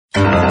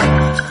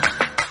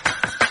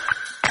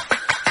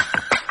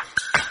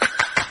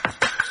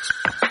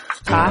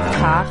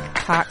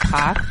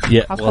Talk.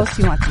 Yeah. How close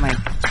do you want the mic?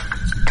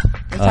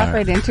 We talk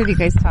right into it. Do you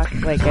guys talk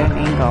like at an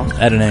angle?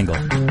 At an angle.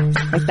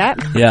 Like that?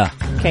 Yeah.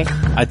 Okay.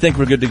 I think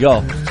we're good to go.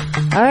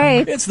 All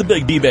right. It's the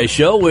Big B-Bay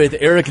Show with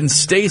Eric and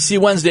Stacy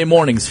Wednesday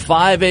mornings,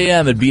 5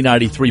 a.m. at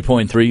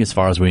B93.3 as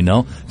far as we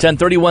know.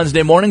 10:30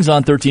 Wednesday mornings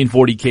on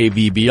 1340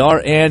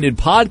 KVBR and in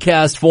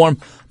podcast form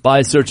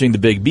by searching the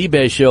Big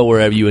B-Bay Show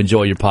wherever you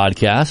enjoy your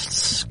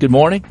podcasts. Good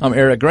morning. I'm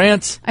Eric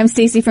Grant. I'm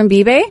Stacy from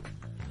B-Bay.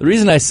 The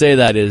reason I say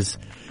that is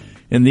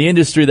in the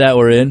industry that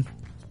we're in,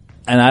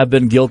 and I've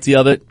been guilty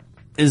of it,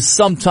 is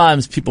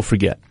sometimes people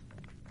forget.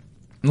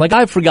 Like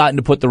I've forgotten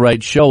to put the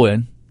right show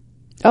in.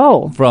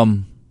 Oh.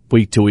 From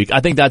week to week. I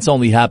think that's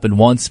only happened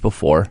once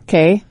before.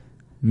 Okay.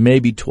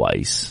 Maybe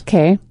twice.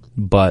 Okay.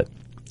 But.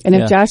 And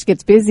if Josh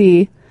gets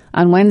busy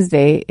on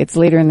Wednesday, it's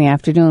later in the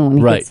afternoon when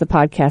he gets the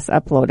podcast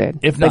uploaded.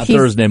 If not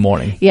Thursday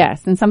morning.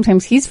 Yes. And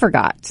sometimes he's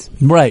forgot.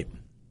 Right.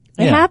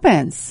 It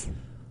happens.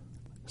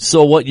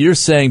 So what you're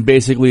saying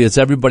basically is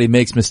everybody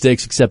makes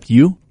mistakes except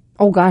you?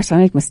 Oh gosh, I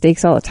make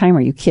mistakes all the time.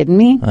 Are you kidding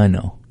me? I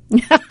know.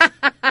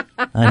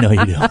 I know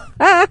you do.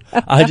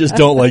 I just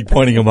don't like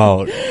pointing them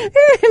out.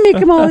 I make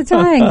them all the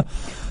time.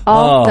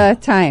 All the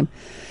time.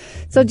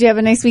 So do you have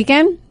a nice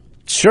weekend?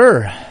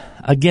 Sure.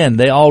 Again,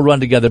 they all run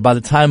together. By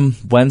the time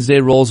Wednesday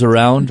rolls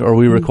around or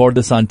we record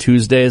this on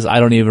Tuesdays, I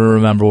don't even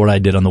remember what I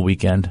did on the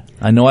weekend.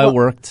 I know I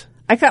worked.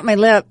 I cut my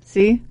lip,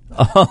 see?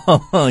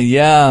 Oh,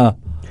 yeah.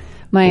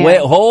 Wait,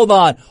 hold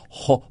on.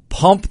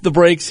 Pump the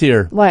brakes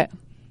here. What?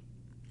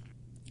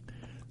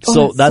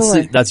 So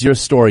that's your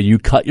story. You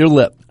cut your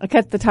lip. I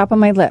cut the top of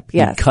my lip,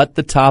 yes. You cut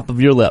the top of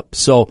your lip.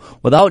 So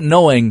without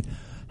knowing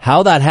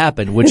how that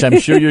happened, which I'm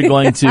sure you're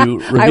going to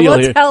reveal I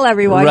will tell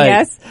everyone, right.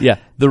 Yes. Yeah.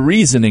 The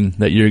reasoning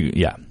that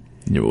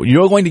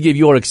you're going to give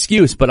your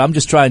excuse, but I'm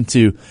just trying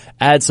to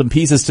add some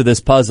pieces to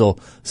this puzzle.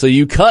 So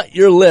you cut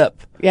your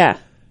lip. Yeah.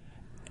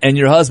 And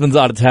your husband's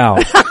out of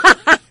town.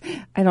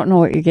 I don't know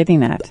what you're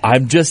getting at.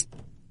 I'm just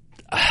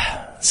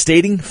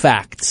stating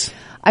facts.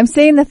 I'm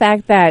saying the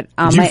fact that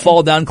did you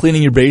fall down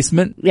cleaning your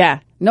basement?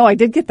 Yeah. No, I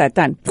did get that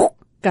done.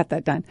 Got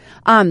that done.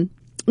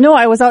 No,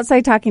 I was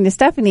outside talking to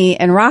Stephanie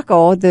and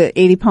Rocco, the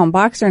 80-pound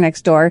boxer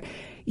next door.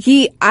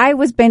 I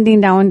was bending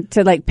down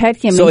to like pet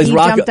him so and he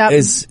jumped up.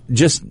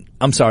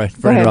 I'm sorry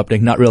for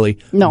interrupting, not really.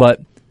 No.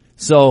 But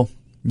so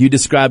you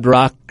described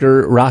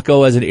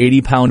Rocco as an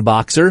 80-pound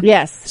boxer?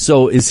 Yes.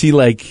 So is he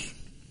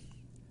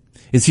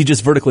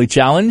just vertically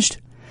challenged?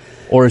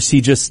 Or is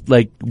he just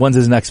like, when's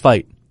his next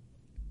fight?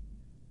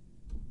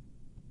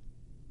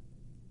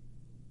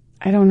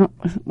 I don't know.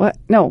 What?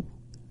 No.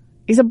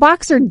 He's a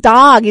boxer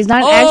dog. He's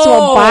not an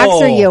actual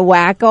boxer, you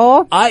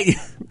wacko.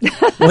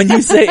 When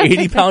you say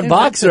 80-pound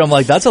boxer, I'm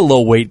like, that's a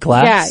low weight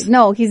class. Yeah,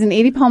 no, he's an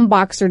 80-pound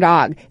boxer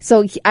dog.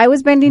 So I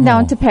was bending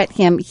down to pet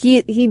him.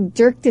 He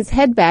jerked his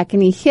head back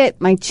and he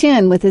hit my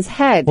chin with his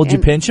head. Well, did you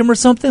pinch him or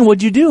something?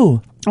 What'd you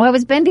do? Well, I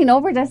was bending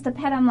over just to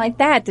pet him like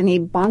that, and he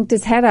bonked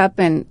his head up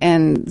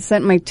and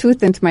sent my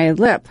tooth into my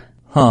lip.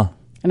 Huh.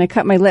 And I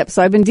cut my lip.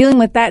 So I've been dealing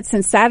with that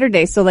since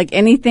Saturday. So like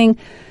anything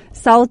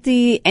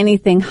salty,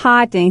 anything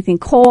hot, anything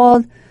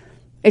cold,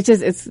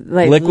 it's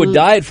like liquid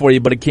diet for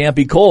you, but it can't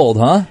be cold,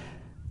 huh?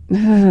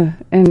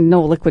 And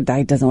no, liquid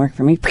diet doesn't work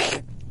for me.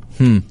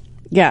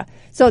 Yeah.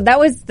 So that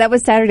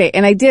was Saturday,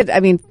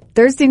 and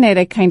Thursday night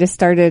I kind of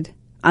started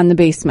on the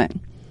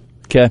basement.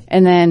 Okay.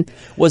 And then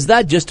was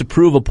that just to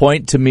prove a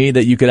point to me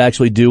that you could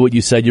actually do what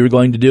you said you were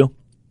going to do?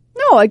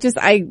 No,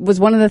 I was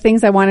one of the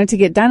things I wanted to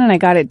get done, and I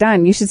got it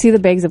done. You should see the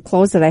bags of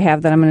clothes that I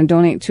have that I'm going to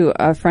donate to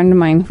a friend of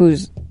mine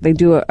they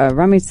do a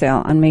rummage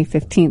sale on May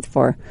 15th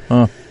for.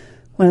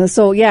 Well,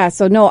 so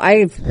no,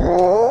 I've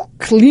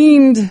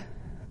cleaned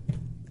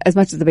as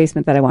much of the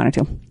basement that I wanted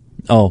to.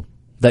 Oh,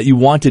 that you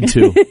wanted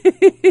to.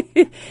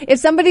 If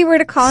somebody were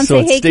to call and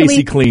say, "Hey,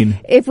 Stacy clean."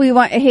 If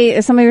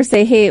somebody were to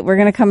say, "Hey, we're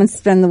going to come and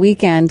spend the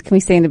weekend. Can we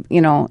stay in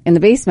the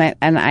basement?"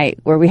 And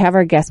where we have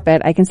our guest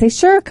bed, I can say,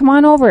 "Sure, come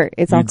on over.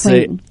 It's all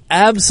clean." Say,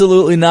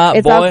 absolutely not.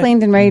 It's all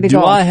cleaned and ready to go.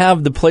 Do I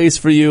have the place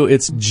for you?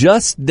 It's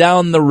just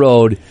down the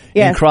road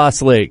in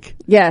Cross Lake.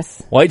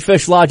 Yes.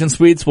 Whitefish Lodge and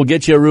Suites will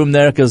get you a room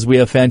there because we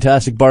have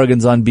fantastic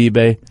bargains on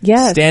B-Bay.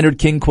 Yes. Standard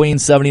King Queen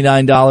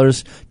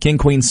 $79, King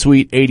Queen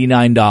Suite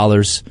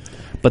 $89.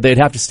 But they'd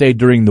have to stay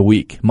during the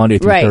week, Monday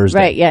through Thursday.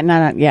 Right,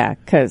 yeah,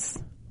 because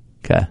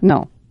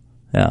no.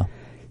 Yeah.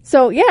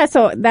 So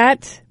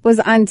that was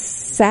on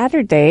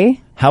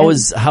Saturday. How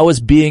is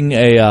being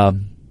a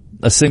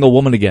single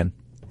woman again?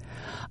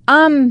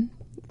 My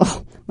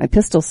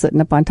pistol's sitting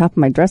up on top of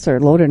my dresser,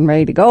 loaded and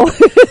ready to go.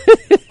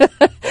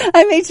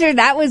 I made sure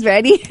that was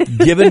ready.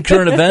 Given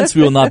current events,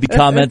 we will not be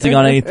commenting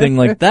on anything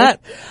like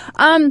that.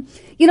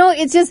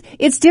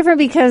 It's different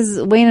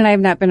because Wayne and I have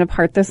not been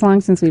apart this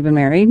long since we've been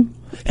married.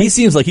 He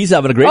seems like he's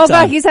having a great time. Oh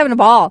God, he's having a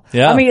ball.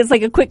 Yeah. I mean, it's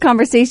like a quick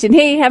conversation.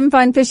 Hey, having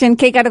fun fishing.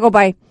 Kate, gotta go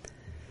by.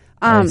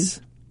 Nice.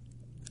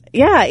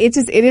 Yeah, it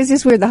is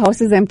just weird. The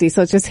house is empty,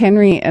 so it's just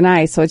Henry and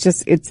I. So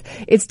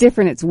it's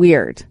different. It's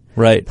weird.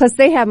 Right. Plus,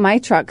 they have my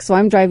truck, so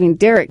I'm driving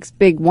Derek's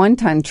big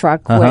 1-ton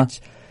truck,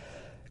 which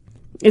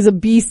is a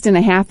beast and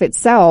a half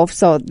itself.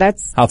 So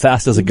that's... How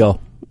fast does it go?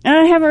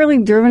 I haven't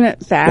really driven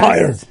it fast.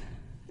 Fire.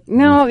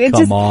 No, it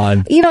Come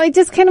on. It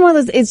just kind of one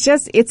of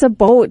those, it's a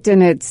boat,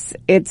 and it's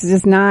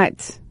just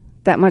not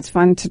that much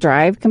fun to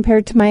drive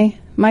compared to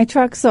my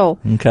truck. So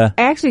I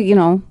actually,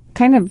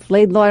 kind of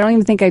laid low. I don't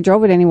even think I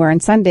drove it anywhere on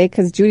Sunday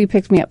because Judy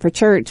picked me up for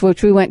church,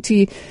 which we went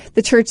to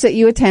the church that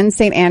you attend,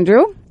 St.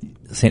 Andrew.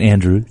 St.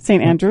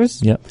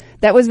 Andrews. Yep.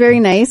 That was very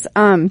nice.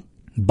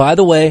 By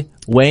the way,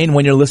 Wayne,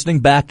 when you're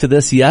listening back to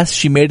this, yes,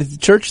 she made it to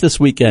church this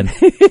weekend.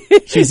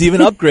 She's even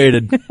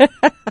upgraded.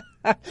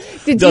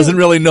 Doesn't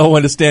really know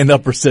when to stand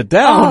up or sit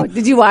down. Oh,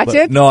 did you watch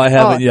it? No, I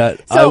haven't yet.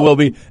 I will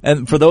be.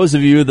 And for those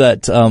of you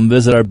that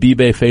visit our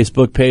B-Bay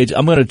Facebook page,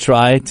 I'm going to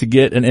try to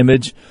get an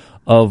image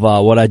of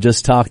what I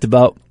just talked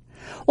about.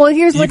 Well,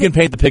 you can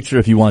paint the picture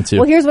if you want to.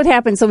 Well, here's what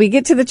happened. So we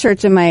get to the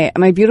church, and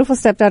my beautiful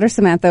stepdaughter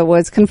Samantha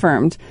was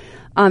confirmed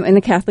in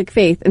the Catholic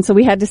faith, and so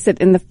we had to sit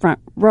in the front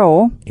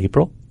row.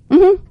 April?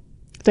 Mm-hmm.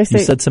 Did I say?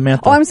 You said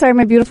Samantha. Oh, I'm sorry.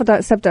 My beautiful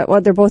stepdaughter.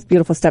 Well, they're both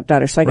beautiful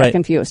stepdaughters, so I got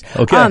confused.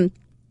 Okay.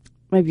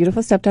 My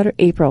beautiful stepdaughter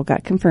April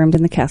got confirmed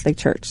in the Catholic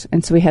Church,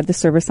 and so we had the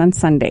service on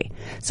Sunday.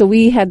 So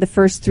we had the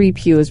first 3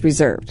 pews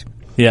reserved.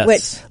 Yes.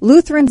 Which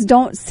Lutherans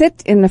don't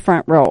sit in the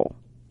front row.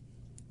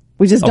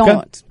 We just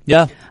don't.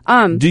 Yeah.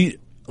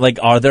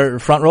 Are there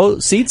front row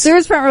seats?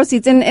 There's front row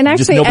seats, and actually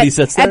just nobody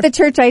sits there? At the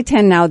church I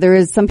attend now, there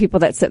is some people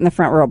that sit in the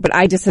front row, but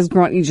I just has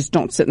grown, you just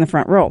don't sit in the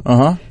front row.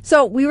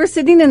 So we were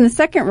sitting in the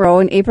second row,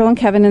 and April and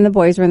Kevin and the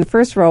boys were in the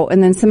first row,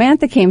 and then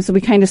Samantha came, so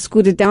we kind of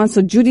scooted down,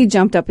 so Judy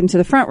jumped up into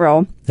the front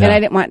row, and I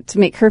didn't want to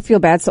make her feel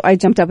bad, so I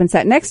jumped up and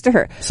sat next to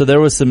her. So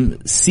there was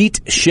some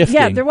seat shifting.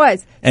 Yeah, there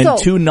was. And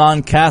 2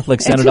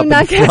 non-Catholics ended up in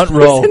the front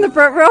row. In the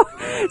front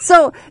row.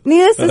 So,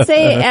 needless to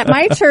say, at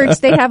my church,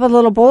 they have a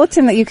little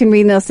bulletin that you can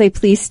read, and they'll say,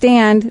 please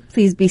stand,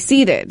 please be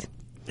seated.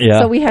 Yeah.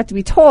 So we have to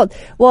be told.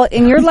 Well,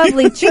 in your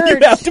lovely church,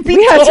 we have to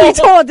be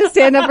told to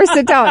stand up or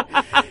sit down.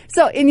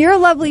 So in your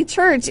lovely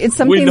church, it's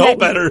something we know that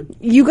better.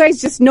 You guys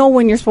just know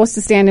when you're supposed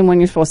to stand and when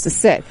you're supposed to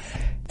sit.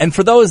 And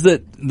for those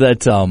that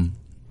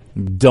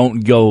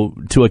don't go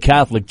to a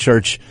Catholic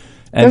church,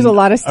 there's a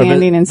lot of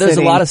standing and sitting.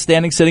 There's a lot of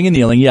standing, sitting, and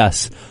kneeling,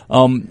 yes.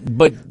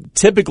 But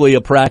typically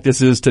a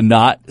practice is to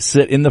not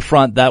sit in the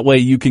front. That way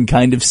you can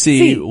kind of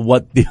see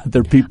what the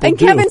other people do. And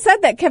Kevin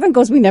said that. Kevin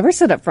goes, we never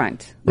sit up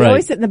front. We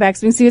always sit in the back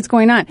so we can see what's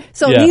going on.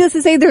 So needless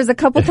to say, there was a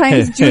couple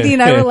times Judy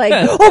and I were like,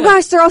 oh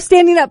gosh, they're all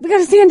standing up. We got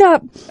to stand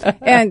up.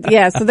 And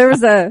so there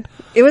was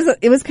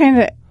it was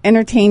kind of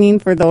entertaining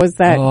for those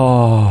that,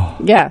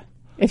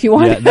 if you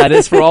want. Yeah, that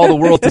is for all the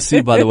world to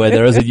see, by the way.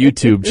 There is a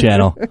YouTube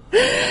channel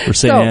for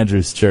St.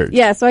 Andrew's Church.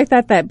 Yeah, so I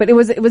thought that, but it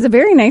was a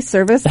very nice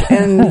service,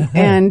 and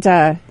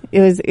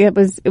it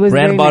was ran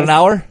very about nice. An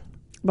hour.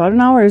 About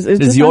an hour.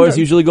 Does yours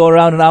usually go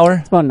around an hour?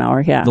 It's about an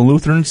hour. Yeah. The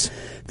Lutherans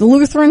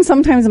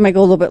sometimes it might go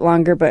a little bit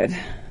longer, but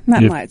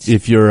not much.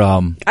 If you're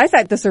I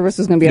thought the service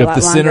was going to be a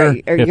lot longer.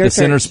 If the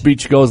sinner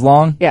speech goes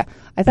long. Yeah.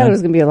 I thought it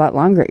was going to be a lot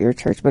longer at your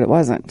church, but it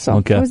wasn't. So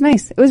it was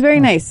nice. It was very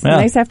nice. Yeah.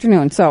 Nice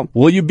afternoon. So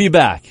will you be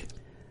back?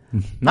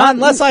 Not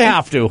unless I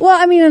have to. Well,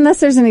 I mean, unless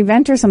there's an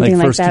event or something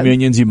like that. First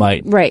communions, you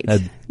might. Right.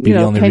 That'd be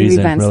the only kind reason.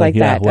 Of events really. like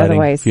that. Wedding,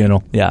 otherwise,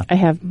 funeral. Yeah. I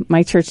have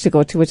my church to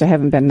go to, which I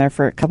haven't been there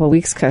for a couple of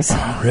weeks because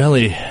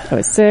really I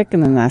was sick,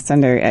 and then last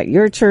Sunday at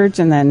your church,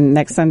 and then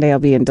next Sunday I'll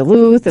be in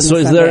Duluth. And so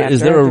is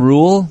there a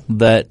rule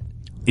that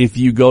if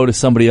you go to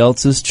somebody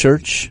else's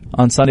church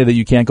on Sunday that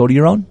you can't go to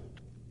your own?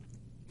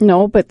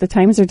 No, but the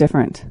times are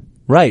different.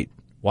 Right.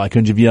 Why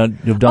couldn't you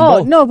have done both?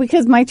 Oh, no,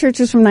 because my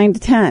church is from 9 to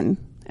 10.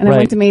 And I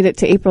went and made it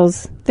to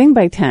April's thing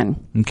by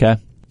 10. Okay.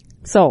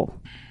 So.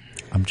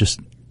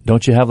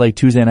 Don't you have like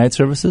Tuesday night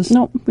services?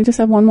 No, we just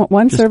have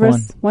one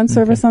service. One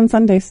service on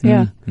Sundays.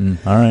 Yeah.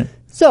 All right.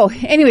 So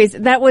anyways,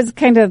 that was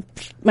kind of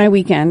my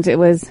weekend. It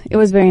was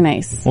very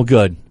nice. Well,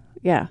 good.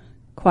 Yeah.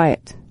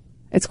 Quiet.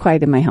 It's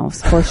quiet in my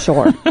house, for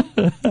sure.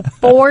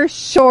 For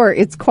sure,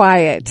 it's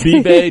quiet.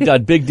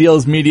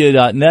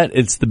 bbay.bigdealsmedia.net.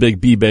 It's the Big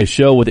B-Bay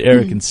Show with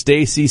Eric and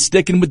Stacy.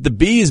 Sticking with the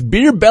B's,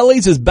 Beer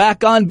Bellies is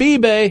back on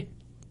B-Bay.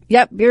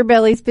 Yep, Beer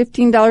Bellies,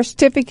 $15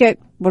 certificate.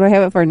 What do I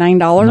have it for, $9?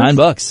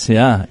 $9,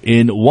 yeah.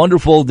 In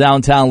wonderful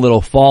downtown Little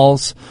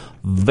Falls.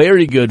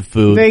 Very good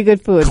food. Very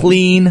good food.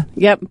 Clean.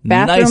 Yep,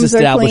 bathrooms nice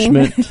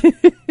establishment. Are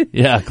clean.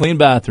 Yeah, clean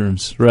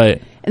bathrooms,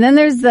 right. And then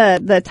there's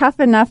the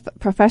Tough Enough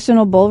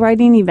professional bull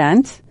riding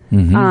event.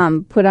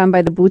 Put on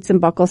by the Boots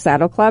and Buckle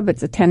Saddle Club.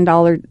 It's a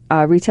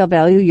 $10 retail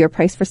value. Your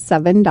price for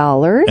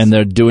 $7. And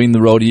they're doing the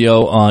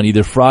rodeo on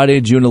either Friday,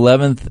 June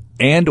 11th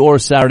and or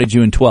Saturday,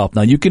 June 12th.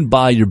 Now, you can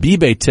buy your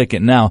B-Bay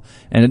ticket now,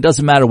 and it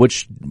doesn't matter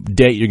which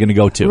date you're going to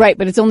go to. Right,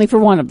 but it's only for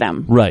one of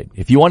them. Right.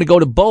 If you want to go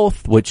to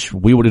both, which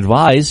we would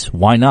advise,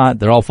 why not?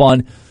 They're all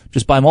fun.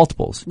 Just buy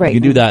multiples. Right. You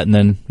can do that, and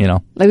then,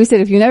 Like we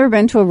said, if you've never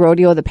been to a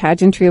rodeo, the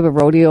pageantry of a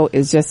rodeo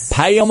is just...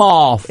 Pay them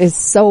off. Is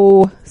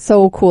so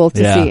cool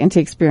to see and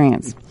to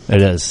experience.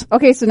 It is.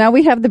 Okay, so now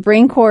we have the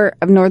Brain Corps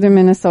of Northern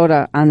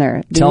Minnesota on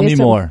there. Tell me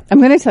more. I'm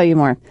going to tell you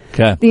more.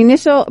 Okay. The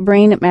initial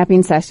brain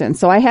mapping session.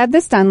 So I had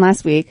this done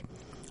last week.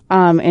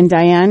 and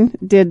Diane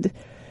did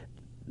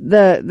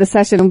the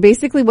session. And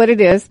basically what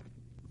it is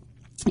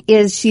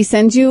she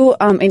sends you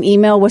an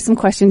email with some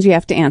questions you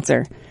have to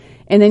answer.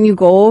 And then you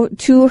go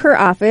to her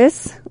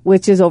office,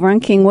 which is over on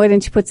Kingwood,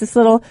 and she puts this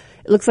little,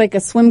 it looks like a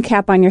swim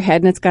cap on your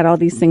head, and it's got all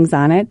these things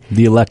on it.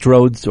 The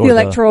electrodes? Or the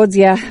electrodes,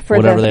 yeah, for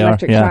the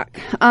electric shock.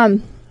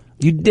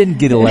 You didn't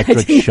get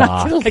electric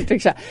shock.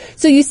 Electric shock.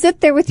 So you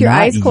sit there with your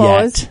eyes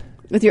closed.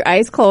 With your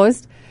eyes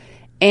closed,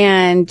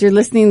 and you're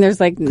listening. There's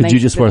like... Could you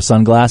just wear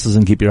sunglasses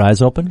and keep your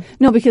eyes open?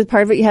 No, because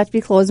part of it you have to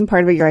be closed and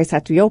part of it your eyes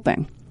have to be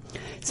open.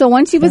 So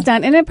once she was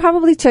done, and it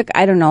probably took,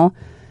 I don't know,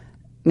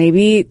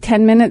 maybe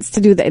 10 minutes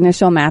to do the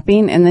initial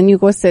mapping, and then you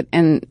go sit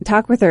and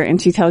talk with her,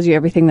 and she tells you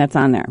everything that's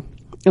on there.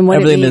 And what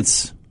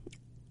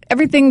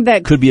everything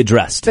that could be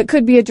addressed. That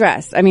could be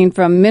addressed. I mean,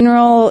 from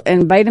mineral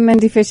and vitamin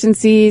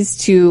deficiencies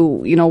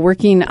to,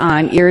 working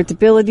on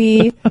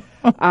irritability,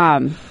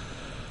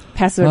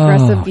 passive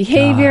aggressive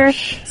behavior.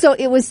 Gosh. So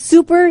it was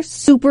super,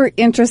 super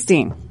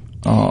interesting.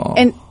 Oh.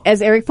 And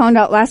as Eric found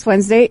out last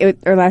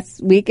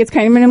week, it's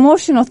kind of an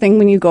emotional thing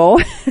when you go.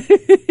 I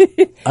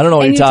don't know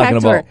what you're talking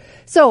about.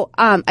 So,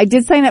 I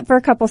did sign up for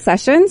a couple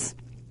sessions.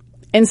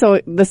 And so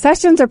the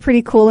sessions are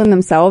pretty cool in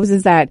themselves,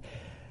 is that,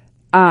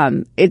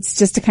 it's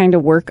just to kind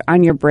of work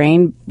on your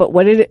brain. But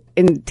what it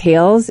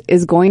entails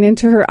is going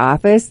into her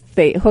office.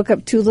 They hook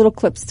up 2 little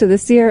clips to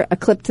this ear, a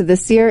clip to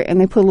this ear, and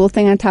they put a little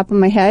thing on top of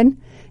my head.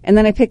 And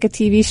then I pick a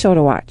TV show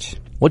to watch.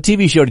 What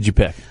TV show did you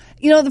pick?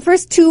 The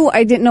first 2,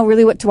 I didn't know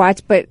really what to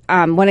watch, but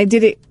when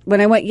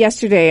I went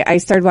yesterday, I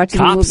started watching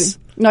Cops? the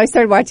movie. No, I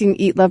started watching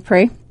Eat, Love,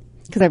 Pray,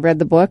 because I've read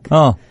the book.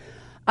 Oh.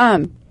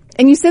 And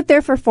you sit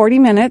there for 40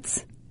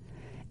 minutes,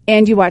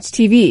 and you watch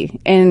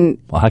TV. And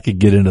well, I could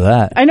get into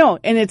that. I know,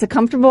 and it's a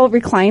comfortable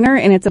recliner,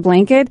 and it's a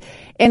blanket,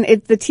 and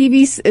the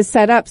TV is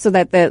set up so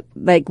that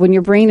when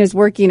your brain is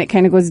working, it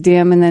kind of goes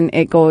dim, and then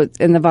it goes,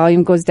 and the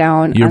volume goes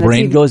down. Your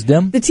brain goes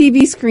dim? The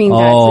TV screen does,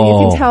 so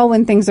you can tell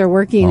when things are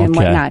working and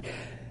whatnot.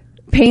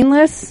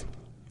 Painless,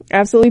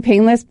 absolutely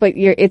painless, but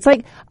it's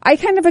like, I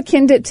kind of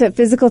akined it to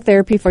physical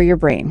therapy for your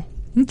brain.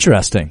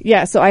 Interesting.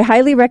 Yeah, so I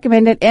highly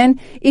recommend it. And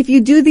if you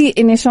do the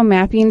initial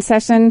mapping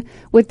session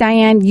with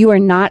Diane, you are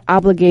not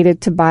obligated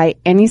to buy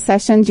any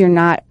sessions. You're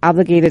not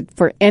obligated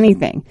for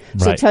anything.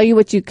 Right. She'll tell you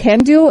what you can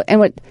do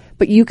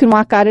but you can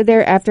walk out of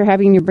there after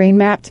having your brain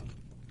mapped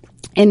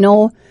and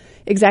know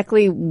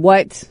exactly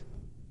what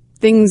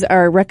things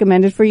are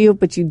recommended for you,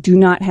 but you do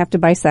not have to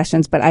buy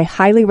sessions. But I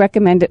highly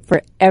recommend it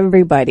for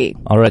everybody.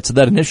 All right, so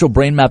that initial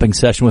brain mapping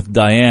session with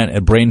Diane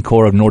at Brain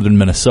Core of Northern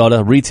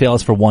Minnesota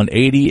retails for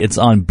 $180. It's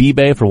on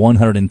eBay for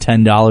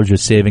 $110. You're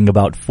saving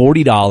about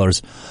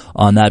 $40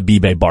 on that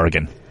eBay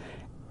bargain.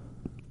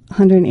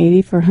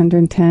 $180 for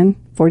 $110,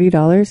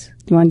 $40.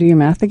 Do you want to do your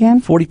math again?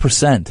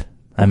 40%.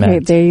 Okay,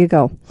 there you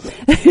go.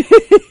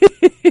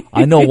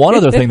 I know one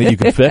other thing that you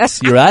could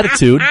fix: your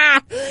attitude.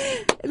 That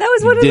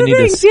was one of the things.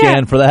 Didn't need to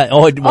scan for that.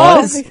 Oh, it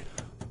was?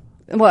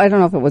 Well, I don't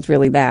know if it was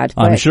really bad.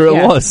 I'm sure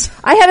it was.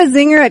 I had a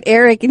zinger at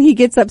Eric, and he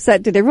gets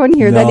upset. Did everyone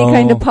hear that? He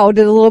kind of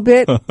pouted a little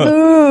bit. Ooh.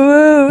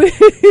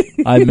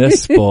 I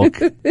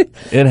misspoke.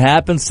 It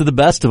happens to the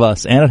best of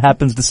us, and it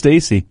happens to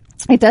Stacy.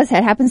 It does.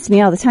 It happens to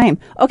me all the time.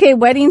 Okay,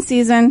 wedding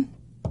season.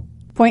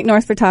 Point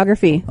North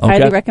Photography. Okay.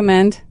 Highly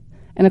recommend.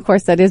 And, of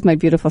course, that is my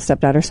beautiful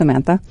stepdaughter,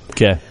 Samantha.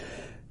 Okay.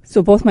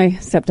 So both my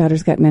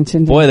stepdaughters got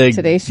mentioned in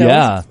today's show.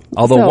 Yeah,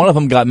 although one of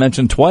them got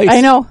mentioned twice.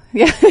 I know,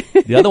 yeah.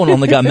 The other one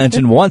only got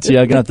mentioned once.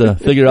 Yeah, I'm going to have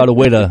to figure out a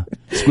way to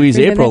squeeze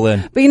April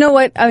in. But you know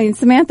what? I mean,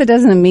 Samantha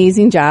does an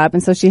amazing job,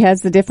 and so she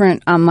has the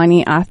different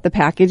money off the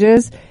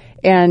packages.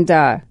 And,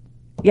 yeah.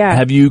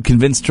 Have you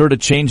convinced her to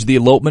change the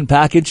elopement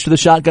package to the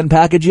shotgun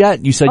package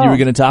yet? You said you were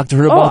going to talk to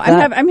her about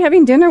that? I'm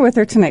having dinner with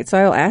her tonight, so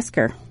I'll ask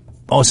her.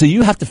 Oh, so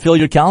you have to fill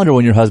your calendar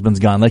when your husband's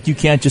gone. Like, you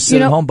can't just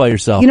sit at home by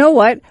yourself. You know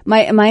what?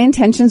 My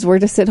intentions were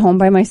to sit home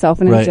by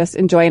myself and just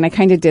enjoy, and I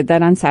kind of did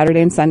that on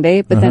Saturday and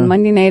Sunday. But then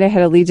Monday night I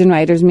had a Legion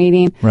Writers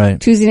meeting. Right.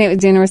 Tuesday night was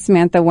dinner with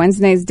Samantha.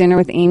 Wednesday night's dinner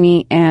with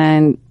Amy,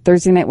 and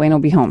Thursday night Wayne will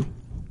be home.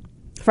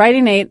 Friday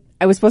night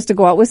I was supposed to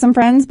go out with some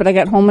friends, but I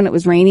got home and it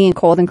was rainy and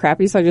cold and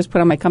crappy, so I just put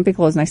on my comfy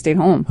clothes and I stayed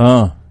home.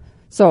 Huh.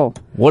 So.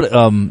 What,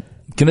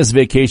 can this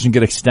vacation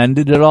get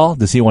extended at all?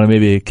 Does he want to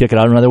maybe kick it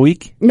out another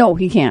week? No,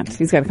 he can't.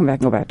 He's got to come back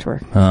and go back to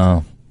work.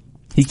 Oh.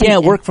 He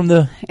can't work from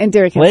the And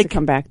Derek has lake? to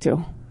come back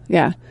too.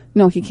 Yeah.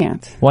 No, he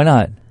can't. Why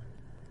not?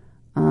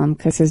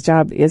 'Cause his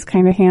job is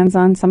kind of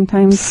hands-on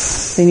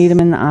sometimes. They need him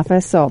in the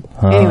office. So,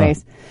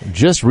 anyways.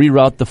 Just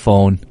reroute the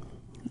phone.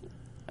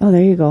 Oh,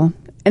 there you go.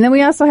 And then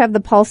we also have the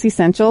Pulse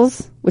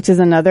Essentials, which is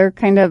another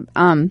kind of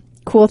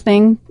cool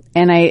thing.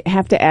 And I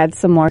have to add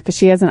some more because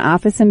she has an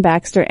office in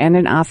Baxter and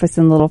an office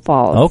in Little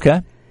Falls.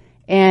 Okay.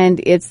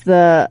 And it's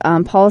the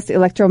Pulse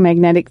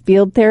Electromagnetic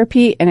Field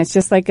Therapy, and it's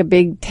just like a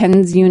big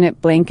 10-unit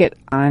blanket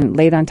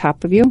laid on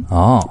top of you.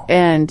 Oh.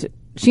 And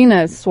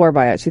Sheena swore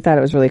by it. She thought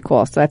it was really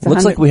cool. So that's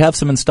looks like we have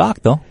some in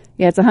stock, though.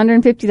 Yeah, it's a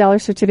 $150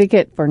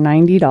 certificate for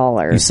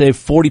 $90. You save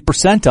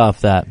 40%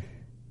 off that.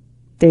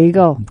 There you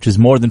go. Which is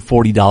more than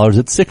 $40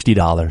 at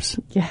 $60.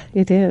 Yeah,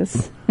 it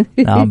is.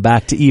 Now I'm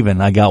back to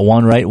even. I got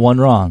one right, one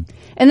wrong.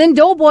 And then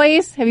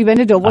Doughboys. Have you been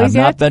to Doughboys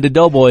yet? I've not been to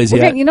Doughboys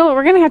yet. You know what?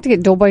 We're going to have to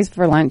get Doughboys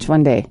for lunch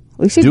one day.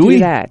 We should do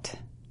that.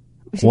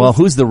 Well,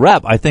 who's the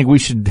rep? I think we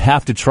should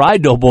have to try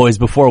Doughboys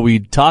before we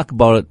talk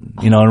about it,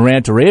 and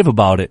rant or rave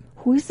about it.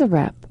 Who's the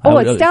rep? Oh,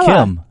 it's Stella.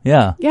 Kim.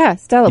 Yeah. Yeah,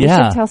 Stella. Yeah.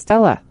 We should tell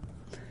Stella.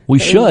 We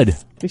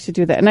should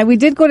do that. And we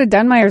did go to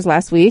Dunmeyer's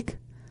last week.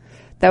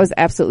 That was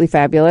absolutely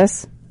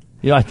fabulous.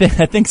 I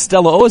think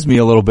Stella owes me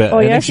a little bit. Oh,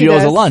 yeah, I think she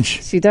owes a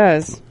lunch. She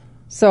does.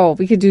 So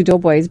we could do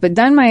Doughboys. But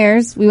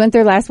Dunmeyer's, we went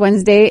there last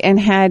Wednesday and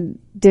had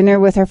dinner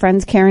with our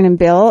friends Karen and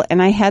Bill.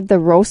 And I had the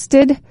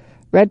roasted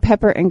red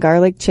pepper and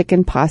garlic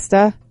chicken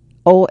pasta.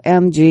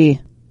 OMG.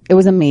 It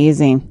was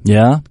amazing.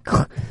 Yeah?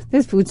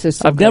 This food's just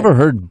so I've never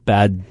heard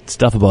bad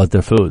stuff about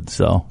their food,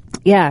 so.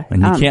 Yeah.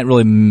 And you can't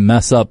really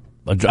mess up.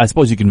 I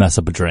suppose you can mess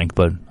up a drink,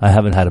 but I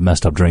haven't had a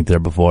messed up drink there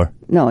before.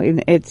 No,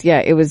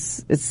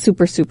 it's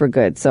super, super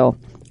good. So,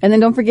 and then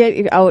don't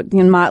forget out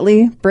in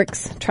Motley,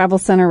 Bricks Travel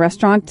Center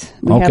Restaurant,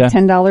 we have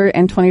 $10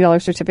 and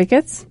 $20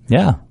 certificates.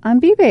 Yeah. On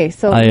B-Bay.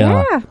 So,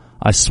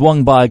 I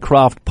swung by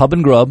Croft Pub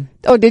and Grub.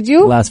 Oh, did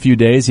you? Last few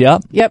days,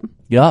 yep.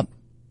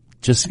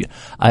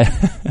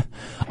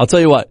 I'll tell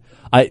you what,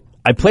 I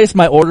placed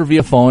my order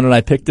via phone and I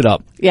picked it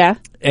up. Yeah.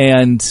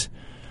 And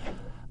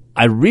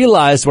I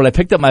realized when I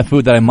picked up my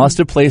food that I must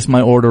have placed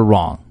my order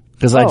wrong.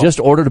 Because I just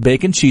ordered a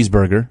bacon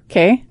cheeseburger.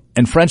 Okay.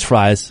 And French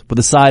fries with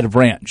a side of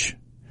ranch.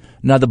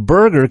 Now the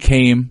burger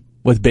came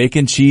with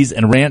bacon, cheese,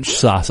 and ranch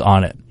sauce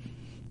on it.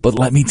 But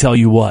let me tell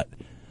you what.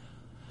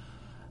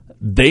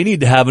 They need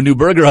to have a new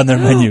burger on their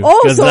menu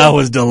because that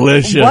was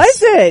delicious.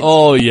 Was it?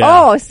 Oh, yeah.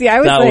 Oh, see, I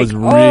was that was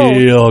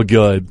real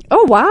good.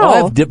 Oh, wow.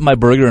 Oh, I've dipped my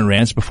burger in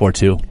ranch before,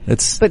 too.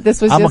 But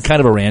this was I'm a kind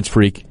of a ranch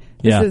freak.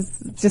 Yeah.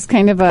 This is just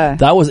kind of a...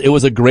 It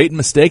was a great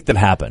mistake that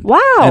happened.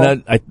 Wow.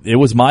 And it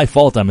was my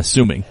fault, I'm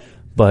assuming.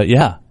 But,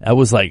 yeah, I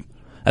was like...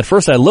 At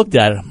first, I looked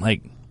at it, I'm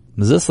like,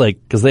 is this like...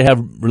 Because they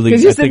have really... I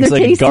think it's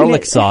like a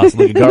garlic sauce,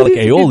 like a garlic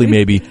aioli,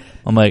 maybe.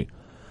 I'm like,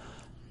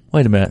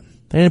 wait a minute.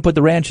 They didn't put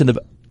the ranch in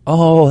the...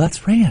 Oh,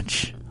 that's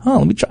ranch. Oh,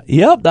 let me try.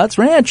 Yep, that's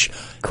ranch.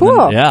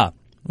 Cool. Then,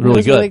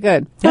 really good. Really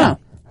good. Yeah.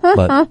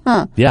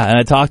 But, yeah, and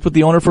I talked with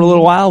the owner for a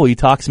little while. We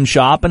talked some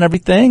shop and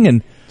everything.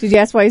 And did you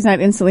ask why he's not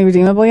instantly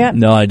redeemable yet?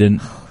 No, I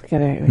didn't.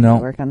 Gotta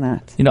work on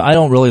that. I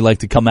don't really like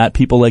to come at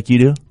people like you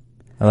do.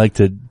 I like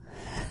to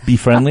be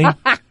friendly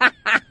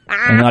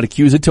and not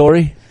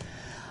accusatory.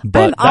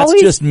 But that's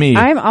just me.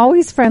 I'm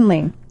always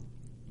friendly.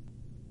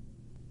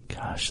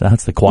 Gosh,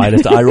 that's the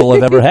quietest eye roll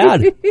I've ever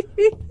had.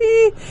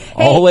 Hey,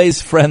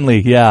 always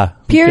friendly, yeah.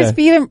 Piers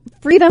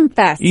Freedom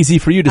Fest. Easy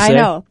for you to say. I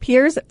know.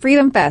 Piers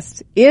Freedom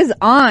Fest is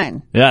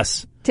on.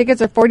 Yes.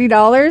 Tickets are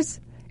 $40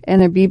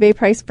 and their B-Bay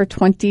price for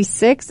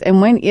 $26. And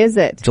when is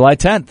it? July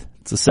 10th.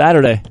 It's a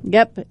Saturday.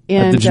 Yep.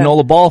 At the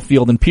Genola Ball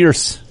Field in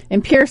Pierce.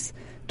 In Pierce.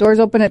 Doors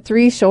open at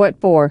 3, show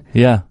at 4.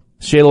 Yeah.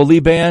 Shaylo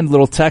Lee Band,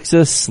 Little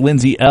Texas,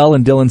 Lindsay L.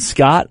 and Dylan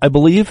Scott, I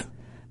believe.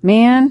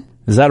 Man.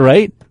 Is that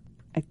right?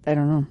 I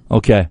don't know.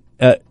 Okay.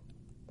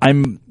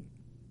 I'm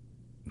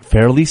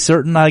fairly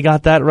certain I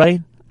got that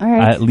right. All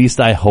right. At least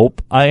I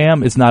hope I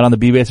am. It's not on the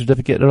B-Bay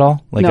certificate at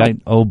all? No.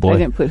 Oh boy. I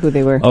didn't put who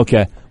they were.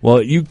 Okay.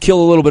 Well, you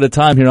kill a little bit of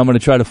time here. I'm going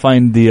to try to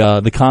find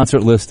the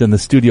concert list in the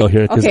studio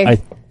here because I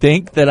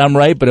think that I'm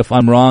right, but if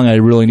I'm wrong, I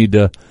really need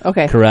to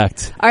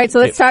correct. All right. So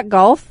let's talk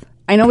golf.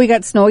 I know we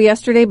got snow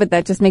yesterday, but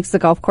that just makes the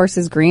golf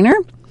courses greener.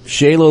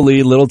 Shaylo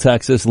Lee, Little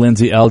Texas,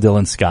 Lindsay L.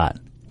 Dylan Scott.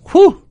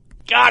 Whew.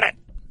 Got it.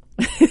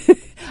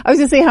 I was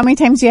going to say, how many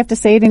times do you have to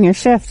say it in your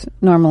shift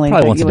normally?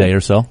 Probably once a day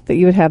or so. That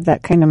you would have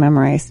that kind of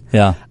memorized.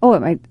 Yeah. Oh,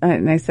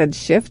 and I said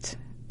shift,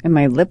 and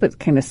my lip is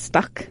kind of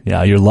stuck.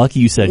 Yeah, you're lucky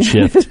you said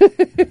shift.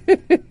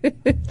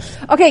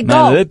 Okay, go.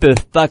 My lip is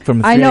stuck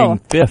from saying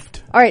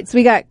fifth. All right, so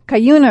we got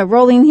Cuyuna,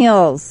 Rolling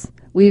Hills.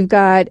 We've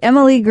got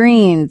Emily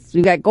Greens.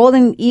 We've got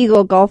Golden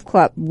Eagle Golf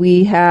Club.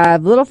 We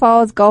have Little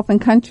Falls Golf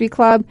and Country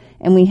Club.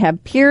 And we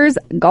have Piers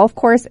Golf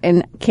Course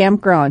and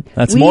Campground.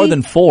 That's more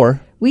than 4.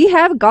 We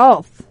have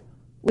golf.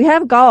 We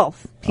have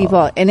golf,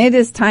 people, and it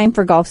is time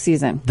for golf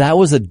season. That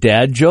was a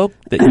dad joke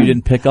that you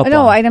didn't pick up on.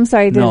 No, I'm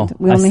sorry, I didn't.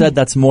 No, I said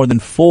that's more than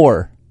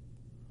 4.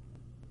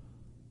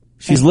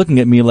 She's looking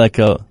at me like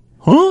huh?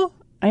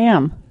 I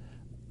am.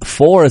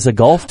 4 is a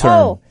golf term.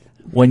 Oh.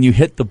 When you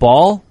hit the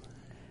ball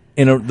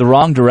in the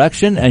wrong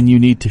direction and you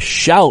need to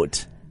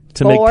shout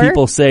to make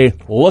people say,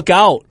 look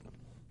out,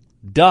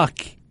 duck,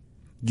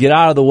 get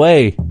out of the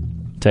way,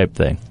 type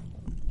thing.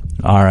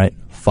 All right,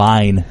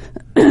 fine.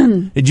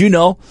 Did you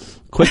know...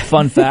 Quick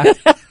fun fact,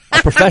 a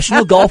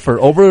professional golfer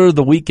over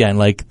the weekend,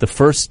 like the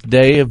first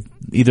day of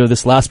either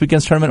this last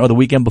weekend's tournament or the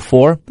weekend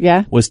before,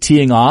 was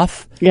teeing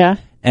off. Yeah.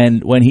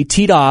 And when he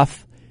teed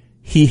off,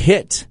 he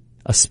hit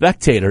a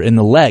spectator in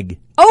the leg.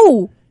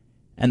 Oh!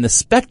 And the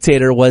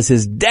spectator was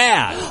his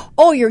dad.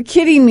 Oh, you're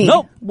kidding me.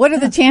 Nope. What are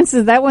the chances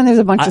of that when there's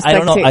a bunch of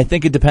spectators? I don't know. I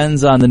think it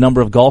depends on the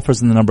number of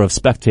golfers and the number of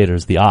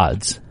spectators, the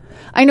odds.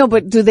 I know,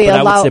 but do they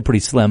allow... I would say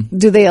pretty slim.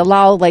 Do they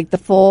allow, like, the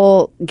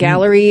full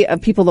gallery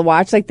of people to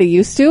watch like they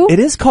used to? It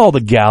is called a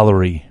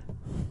gallery.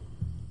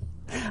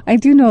 I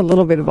do know a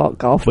little bit about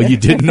golf. But you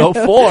didn't know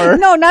 4.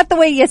 No, not the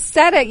way you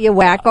said it, you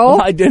wacko. Oh,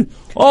 I did.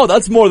 Oh,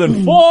 that's more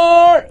than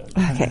 4.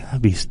 Okay.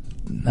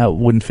 That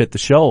wouldn't fit the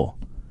show.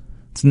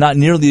 It's not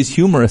nearly as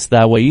humorous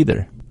that way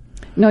either.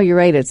 No, you're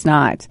right. It's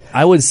not.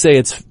 I would say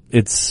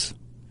it's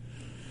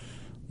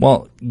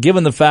well,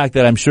 given the fact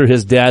that I'm sure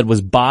his dad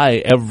was by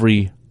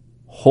every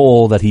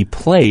hole that he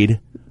played,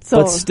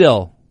 but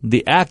still,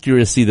 the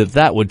accuracy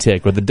that would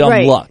take, or the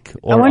dumb luck,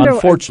 or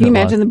unfortunate can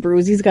you imagine the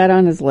bruise he's got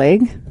on his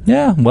leg?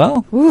 Yeah,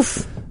 well,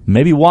 oof.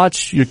 Maybe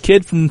watch your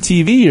kid from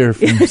TV or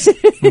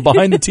from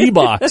behind the tee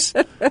box.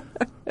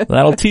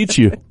 That'll teach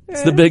you.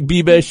 It's the Big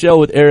B-Bay Show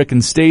with Eric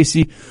and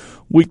Stacy.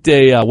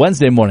 Weekday,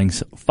 Wednesday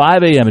mornings,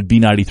 5 a.m. at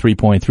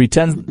B93.3,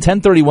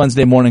 10:30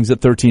 Wednesday mornings at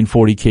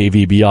 1340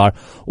 KVBR,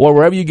 or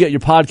wherever you get your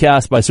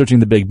podcast by searching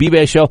the Big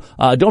B-Bay Show.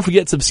 Don't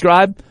forget,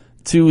 subscribe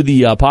to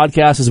the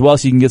podcast as well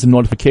so you can get some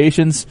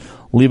notifications.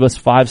 Leave us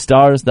 5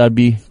 stars. That'd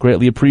be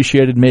greatly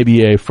appreciated.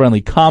 Maybe a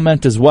friendly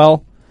comment as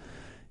well.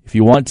 If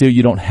you want to,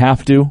 you don't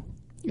have to.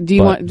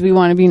 Do we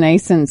want to be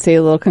nice and say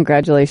a little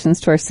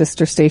congratulations to our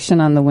sister station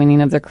on the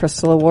winning of their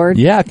Crystal Award?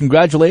 Yeah,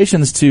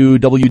 congratulations to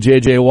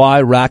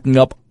WJJY racking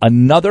up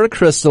another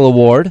Crystal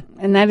Award.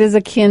 And that is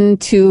akin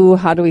to,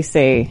 how do we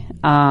say,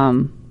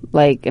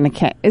 like an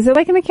is it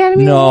like an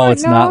Academy Award? No,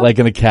 it's not like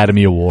an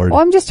Academy Award. Well,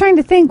 I'm just trying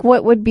to think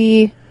what would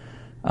be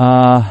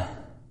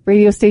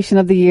Radio Station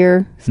of the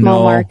Year,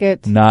 small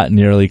market. Not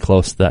nearly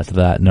close to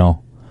that.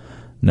 No.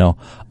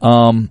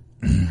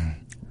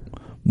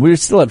 We're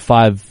still at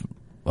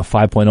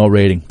 5.0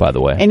 rating, by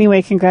the way.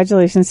 Anyway,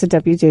 congratulations to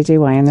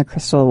WJJY and the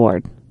Crystal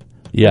Award.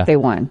 Yeah. That they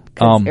won.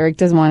 Because Eric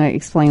doesn't want to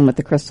explain what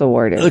the Crystal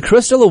Award is. The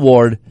Crystal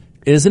Award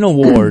is an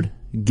award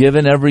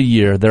given every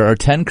year. There are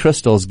 10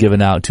 crystals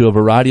given out to a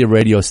variety of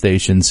radio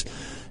stations,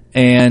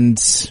 and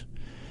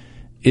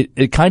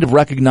it kind of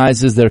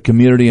recognizes their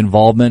community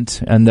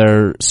involvement and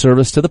their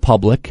service to the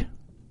public.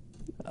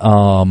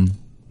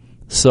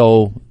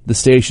 So the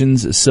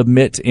stations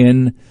submit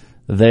in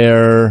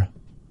their...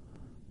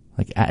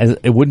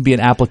 it wouldn't be an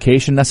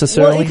application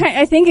necessarily? Well,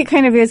 I think it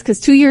kind of is, because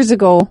 2 years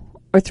ago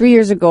or 3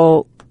 years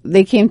ago,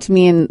 they came to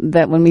me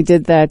when we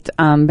did that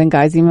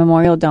Benghazi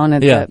Memorial down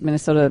at the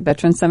Minnesota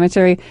Veterans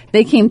Cemetery.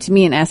 They came to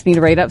me and asked me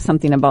to write up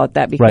something about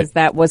that, because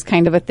that was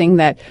kind of a thing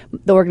that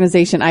the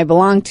organization I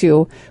belong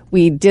to,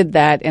 we did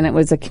that, and it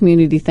was a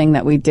community thing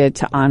that we did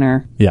to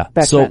honor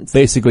veterans. So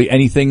basically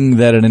anything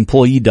that an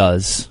employee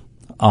does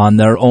on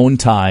their own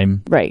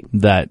time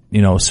that,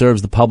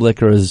 serves the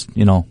public or is,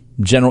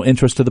 general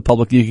interest to the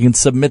public, you can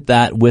submit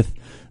that with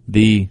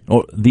the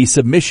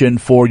submission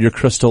for your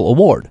Crystal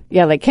Award.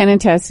 Yeah, like Ken and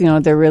Tess,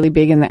 they're really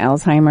big in the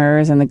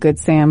Alzheimer's and the Good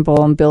Sam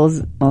Bowl, and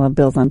Bill's on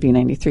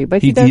B93,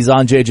 but he's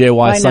on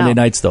JJY Sunday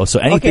nights though, so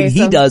anything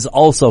he does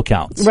also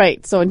counts.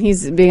 Right, so and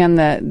he's big on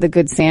the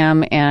Good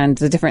Sam and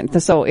the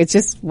different, so it's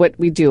just what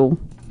we do,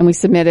 and we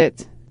submit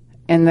it.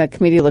 And the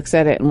committee looks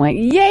at it and like,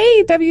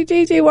 yay,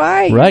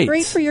 WJJY, right.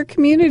 Great for your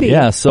community.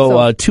 Yeah,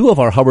 so 2 of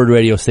our Hubbard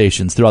radio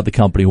stations throughout the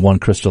company won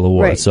Crystal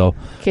Awards. Right. So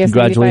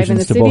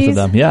congratulations to both of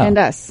them. Yeah. And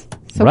us.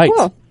 So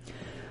cool.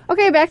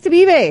 Okay, back to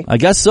B-Bay. I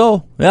guess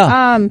so,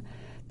 yeah.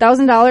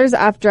 $1,000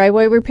 off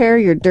driveway repair,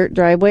 your dirt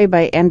driveway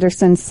by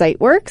Anderson Site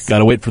Works.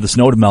 Gotta wait for the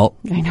snow to melt.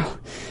 I know.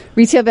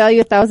 Retail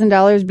value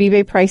 $1,000,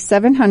 B-Bay price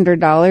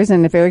 $700.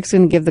 And if Eric's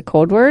going to give the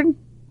code word,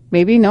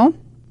 maybe, no?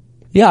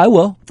 Yeah, I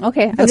will.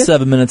 Okay. That's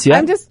 7 minutes yet.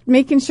 I'm just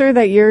making sure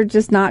that you're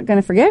just not going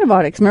to forget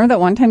about it. Because remember that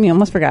one time you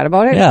almost forgot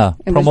about it? Yeah.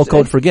 Promo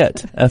code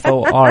FORGET.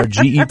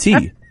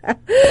 FORGET.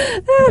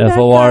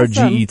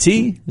 FORGET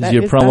is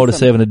your promo to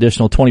save an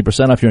additional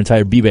 20% off your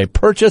entire B-Bay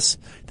purchase.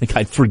 I think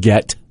I'd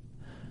forget.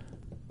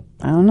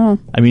 I don't know.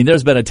 I mean,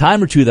 there's been a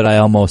time or two that I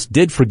almost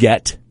did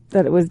forget.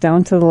 That it was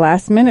down to the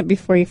last minute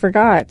before you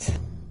forgot.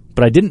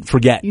 But I didn't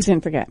forget. You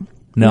didn't forget.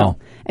 No.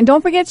 And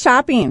don't forget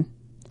shopping.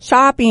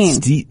 Stop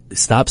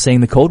saying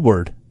the code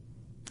word.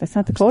 That's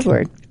not the code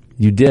word.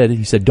 You did.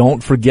 You said,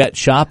 don't forget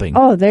shopping.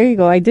 Oh, there you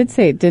go. I did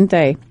say it, didn't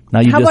I?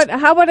 Now how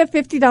about a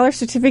 $50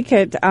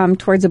 certificate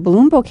towards a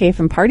balloon bouquet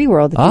from Party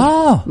World?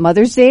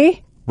 Mother's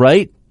Day?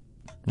 Right.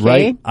 Okay.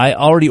 Right. I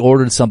already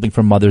ordered something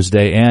for Mother's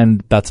Day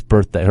and Beth's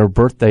birthday. Her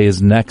birthday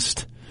is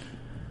next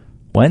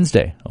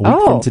Wednesday, a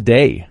week from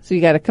today. So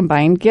you got a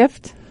combined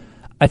gift?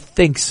 I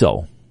think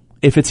so,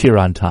 if it's here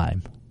on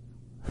time.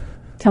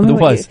 Tell me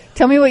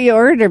what you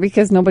ordered her,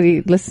 because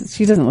nobody listens.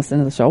 She doesn't listen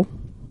to the show.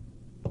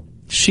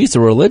 She's a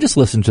religious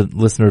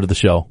listener to the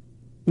show.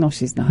 No,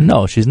 she's not.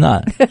 No, she's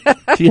not.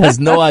 She has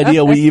no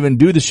idea we even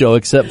do the show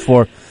except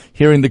for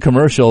hearing the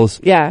commercials.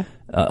 Yeah.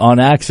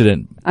 On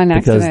accident.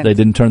 Because they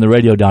didn't turn the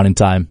radio down in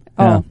time.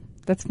 Oh, yeah.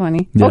 That's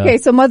funny. Yeah. Okay,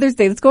 so Mother's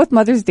Day. Let's go with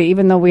Mother's Day,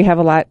 even though we have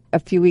a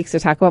few weeks to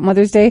talk about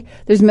Mother's Day.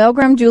 There's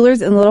Milgram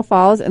Jewelers in Little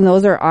Falls, and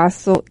those are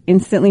also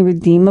instantly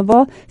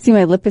redeemable. See,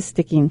 my lip is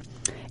sticking.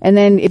 And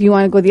then if you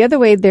want to go the other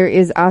way, there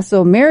is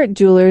also Merritt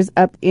Jewelers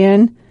up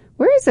in,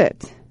 where is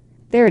it?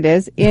 There it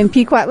is, in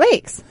Pequot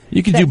Lakes.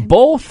 You could do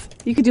both.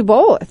 You could do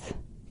both.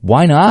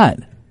 Why not?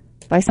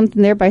 Buy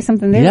something there, buy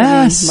something there.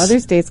 Yes. I mean,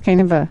 Mother's Day is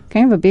kind of a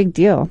big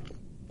deal.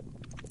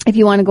 If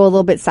you want to go a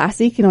little bit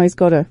sassy, you can always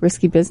go to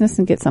Risky Business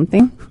and get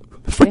something.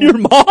 For your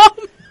mom?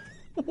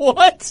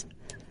 What?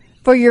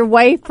 For your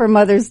wife for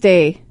Mother's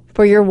Day.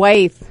 For your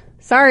wife.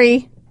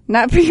 Sorry,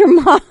 not for your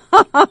mom.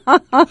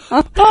 That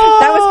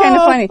was kind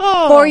of funny.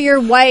 For your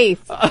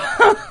wife.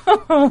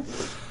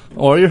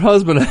 Or your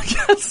husband, I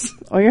guess.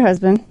 Or your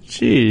husband.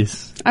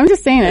 Jeez. I'm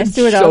just saying, I just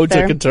threw it out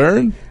there. Show took a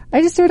turn.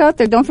 I just threw it out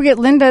there. Don't forget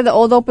Linda, the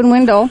old open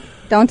window,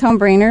 downtown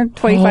Brainerd,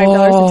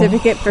 $25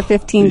 certificate for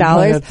 $15.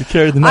 I have to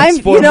carry the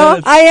next 4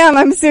 minutes. I am.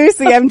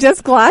 I'm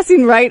just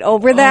glossing right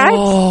over that.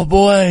 Oh,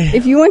 boy.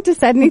 If you wouldn't have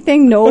said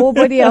anything,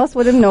 nobody else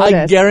would have noticed.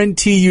 I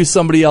guarantee you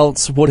somebody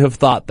else would have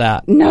thought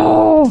that.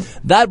 No.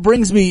 That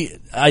brings me,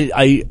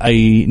 I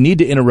need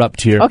to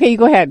interrupt here. Okay, you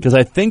go ahead. Because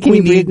I think Can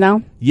you breathe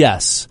now?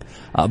 Yes.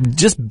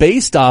 Just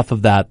based off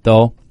of that,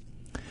 though,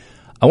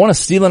 I want to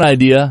steal an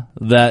idea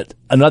that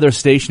another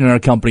station in our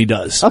company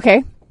does.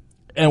 Okay.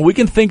 And we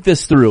can think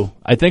this through.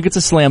 I think it's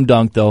a slam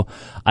dunk, though.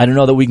 I don't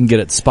know that we can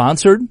get it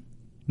sponsored.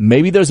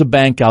 Maybe there's a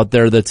bank out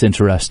there that's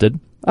interested.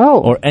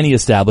 Oh. Or any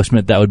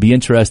establishment that would be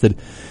interested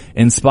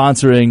in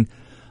sponsoring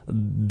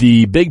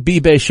the Big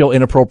B-Bay Show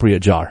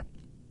Inappropriate Jar.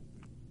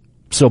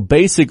 So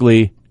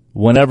basically,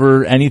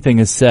 whenever anything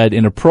is said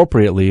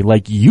inappropriately,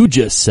 like you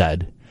just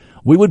said,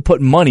 we would put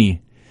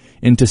money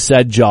into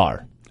said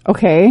jar.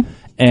 Okay.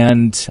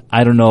 And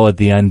I don't know, at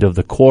the end of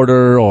the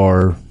quarter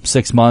or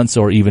 6 months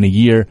or even a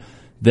year,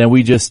 then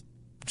we just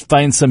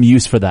find some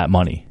use for that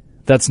money.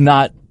 That's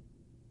not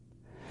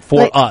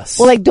for us.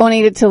 Well, like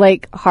donate it to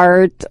like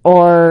Heart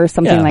or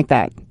something like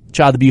that.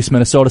 Child Abuse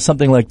Minnesota,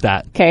 something like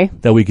that. Okay.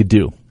 That we could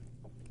do.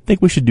 I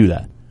think we should do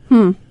that.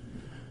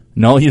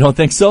 No, you don't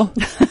think so?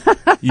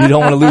 You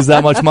don't want to lose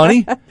that much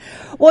money?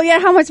 Well, yeah,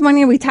 how much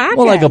money are we talking?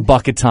 Well, like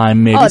 $1 a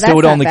time maybe. Oh, So it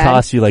would that's only not bad.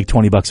 cost you like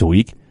 $20 a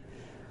week.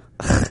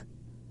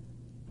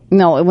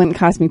 No, it wouldn't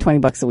cost me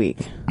 $20 a week.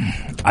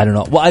 I don't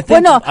know. Well, I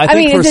think, I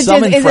mean, for is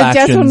some it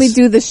just when we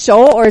do the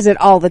show, or is it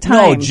all the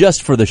time? No,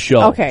 just for the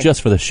show. Okay.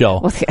 Just for the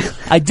show. Well, yeah.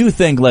 I do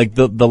think like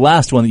the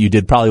last one that you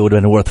did probably would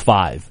have been worth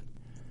 $5.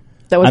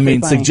 That was I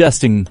mean, funny.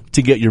 suggesting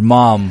to get your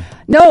mom.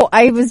 No,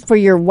 I was for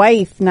your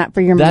wife, not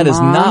for your mom. That is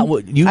not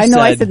what you said. I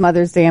know I said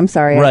Mother's Day. I'm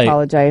sorry. Right. I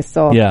apologize.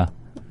 So Yeah.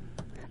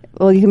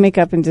 well, you can make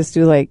up and just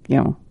do like,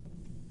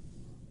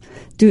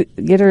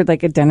 get her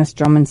like a Dennis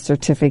Drummond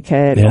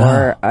certificate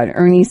or an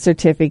Ernie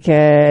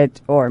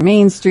certificate or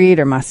Main Street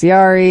or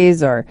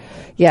Masiari's or,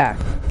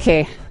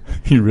 okay.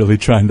 You're really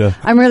trying to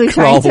I'm really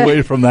crawl trying to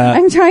away from that.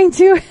 I'm trying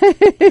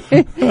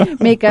to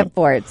make up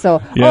for it.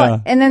 So, Yeah.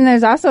 and then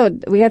there's also,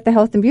 we got the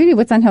health and beauty.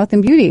 What's on health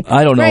and beauty?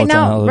 I don't know right what's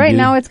now, on health and right beauty.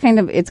 now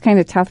it's kind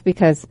of tough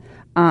because,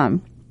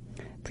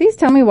 please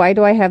tell me, why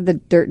do I have the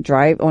dirt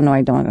drive? Oh no,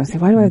 I don't. I say,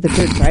 why do I have the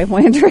dirt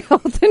driveway under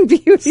health and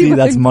beauty? See,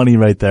 that's money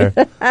right there.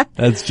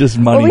 That's just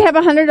money. Well, we have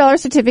a $100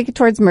 certificate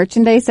towards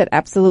merchandise at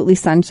Absolutely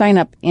Sunshine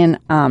up in,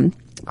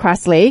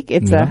 Cross Lake.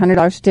 It's a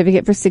 $100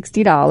 certificate for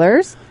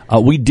 $60.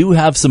 We do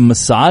have some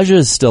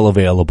massages still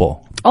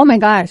available. Oh my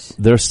gosh.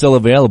 They're still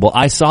available.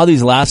 I saw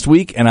these last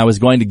week and I was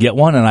going to get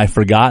one and I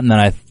forgot, and then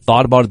I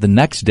thought about it the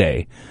next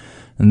day.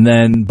 And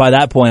then by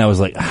that point I was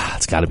like,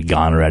 it's got to be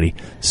gone already.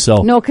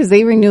 So No, because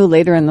they renew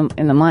later in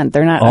the month.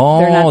 They're not. Oh,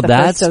 they're not the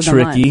that's first of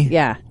the tricky. month.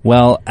 Yeah.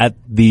 Well, at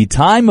the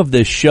time of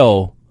this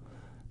show,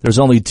 there's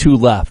only 2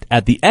 left.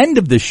 At the end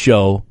of this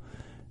show,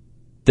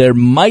 there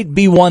might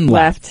be one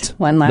left.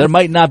 One left. There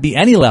might not be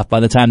any left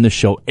by the time this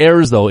show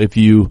airs, though.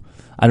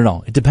 I don't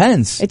know. It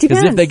depends. It depends.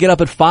 Because if they get up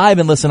at 5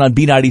 and listen on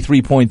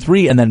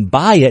B93.3 and then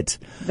buy it,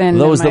 Then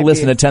those it that might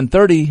listen be- at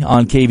 10:30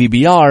 on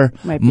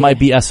KVBR might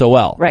be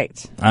SOL.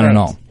 Right. I don't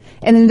know.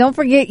 And then don't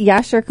forget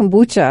Yasher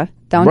Kombucha,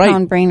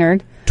 downtown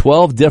Brainerd.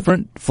 12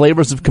 different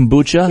flavors of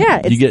kombucha.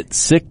 Yeah, You get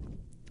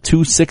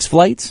 2 6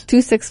 flights.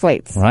 2 6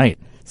 flights. Right.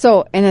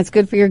 So, and it's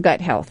good for your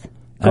gut health.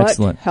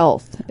 Excellent. Gut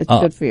health. It's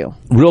good for you.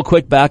 Real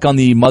quick, back on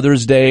the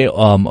Mother's Day,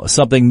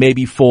 something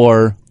maybe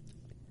for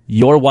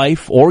your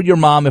wife or your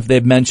mom if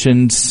they've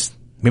mentioned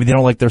maybe they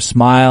don't like their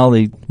smile,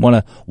 they want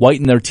to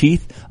whiten their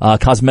teeth.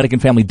 Cosmetic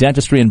and Family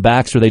Dentistry in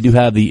Baxter, they do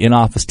have the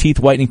in-office teeth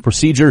whitening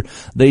procedure.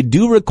 They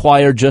do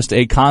require just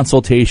a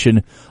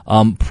consultation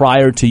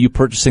prior to you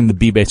purchasing the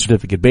B-Bay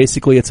certificate.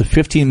 Basically, it's a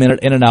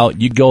 15-minute in and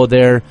out. You go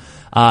there.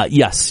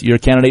 Yes, you're a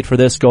candidate for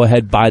this. Go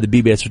ahead, buy the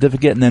B-Bay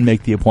certificate, and then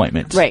make the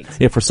appointment. Right.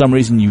 If for some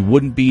reason you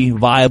wouldn't be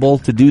viable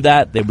to do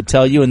that, they would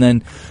tell you, and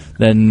then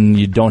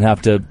you don't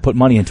have to put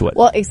money into it.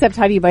 Well, except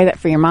how do you buy that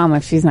for your mom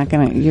if she's not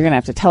you're going to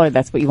have to tell her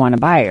that's what you want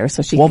to buy her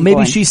so she Well, can maybe go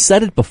in. she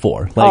said it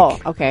before.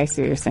 Okay, I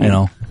see what you're saying. I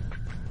don't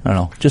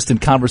know, just in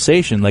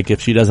conversation, like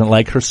if she doesn't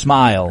like her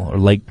smile or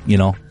like,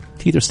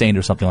 teeth are stained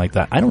or something like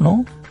that. I don't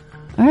know.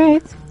 All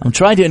right. I'm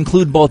trying to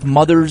include both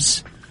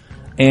mothers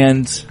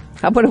and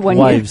How about a 1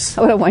 wives. year?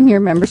 How about a 1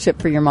 year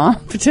membership for your mom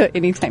to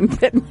Anytime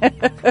Fitness?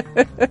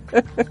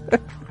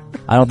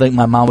 I don't think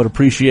my mom would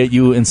appreciate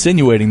you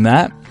insinuating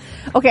that.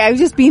 Okay, I was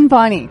just being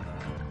funny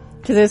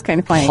because it was kind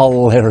of funny.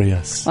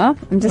 Hilarious. Well,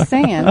 I'm just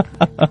saying.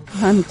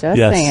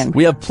 Yes, saying.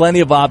 we have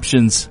plenty of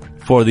options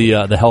for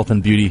the health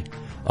and beauty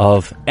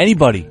of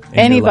anybody.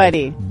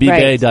 Anybody.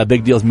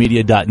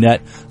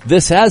 bbay.bigdealsmedia.net.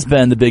 This has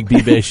been the Big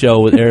B-Bay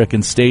Show with Eric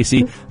and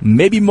Stacy.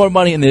 Maybe more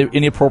money in the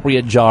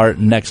inappropriate jar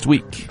next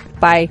week.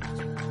 Bye.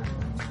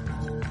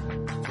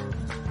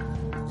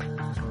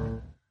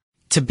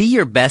 To be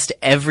your best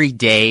every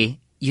day,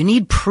 you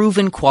need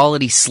proven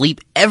quality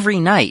sleep every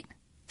night.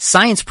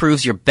 Science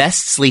proves your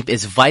best sleep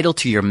is vital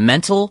to your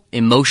mental,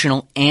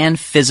 emotional, and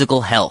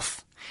physical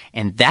health.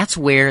 And that's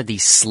where the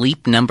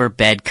Sleep Number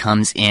bed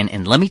comes in.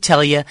 And let me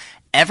tell you,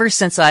 ever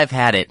since I've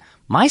had it,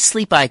 my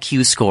sleep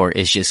IQ score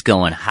is just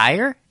going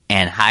higher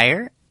and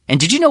higher. And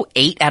did you know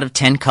 8 out of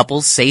 10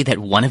 couples say that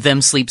one of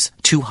them sleeps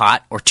too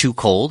hot or too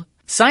cold?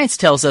 Science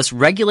tells us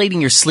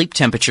regulating your sleep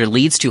temperature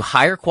leads to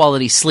higher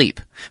quality sleep.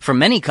 For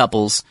many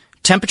couples,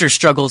 temperature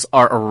struggles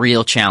are a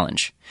real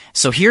challenge.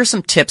 So here are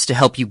some tips to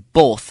help you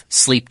both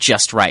sleep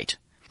just right.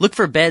 Look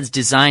for beds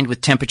designed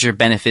with temperature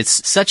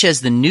benefits such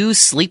as the new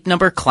Sleep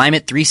Number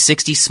Climate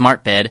 360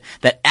 smart bed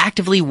that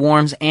actively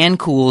warms and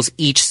cools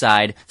each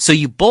side so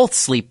you both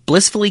sleep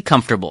blissfully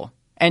comfortable.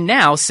 And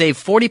now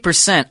save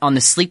 40% on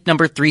the Sleep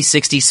Number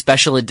 360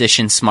 Special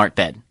Edition smart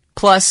bed.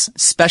 Plus,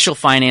 special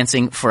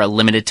financing for a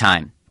limited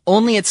time.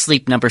 Only at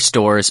Sleep Number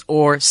stores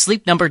or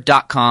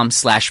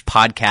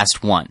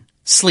sleepnumber.com/podcast1.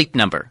 Sleep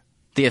Number,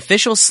 the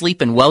official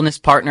sleep and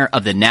wellness partner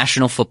of the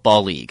National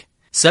Football League.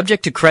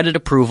 Subject to credit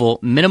approval,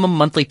 minimum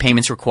monthly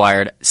payments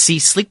required. See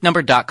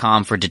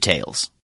sleepnumber.com for details.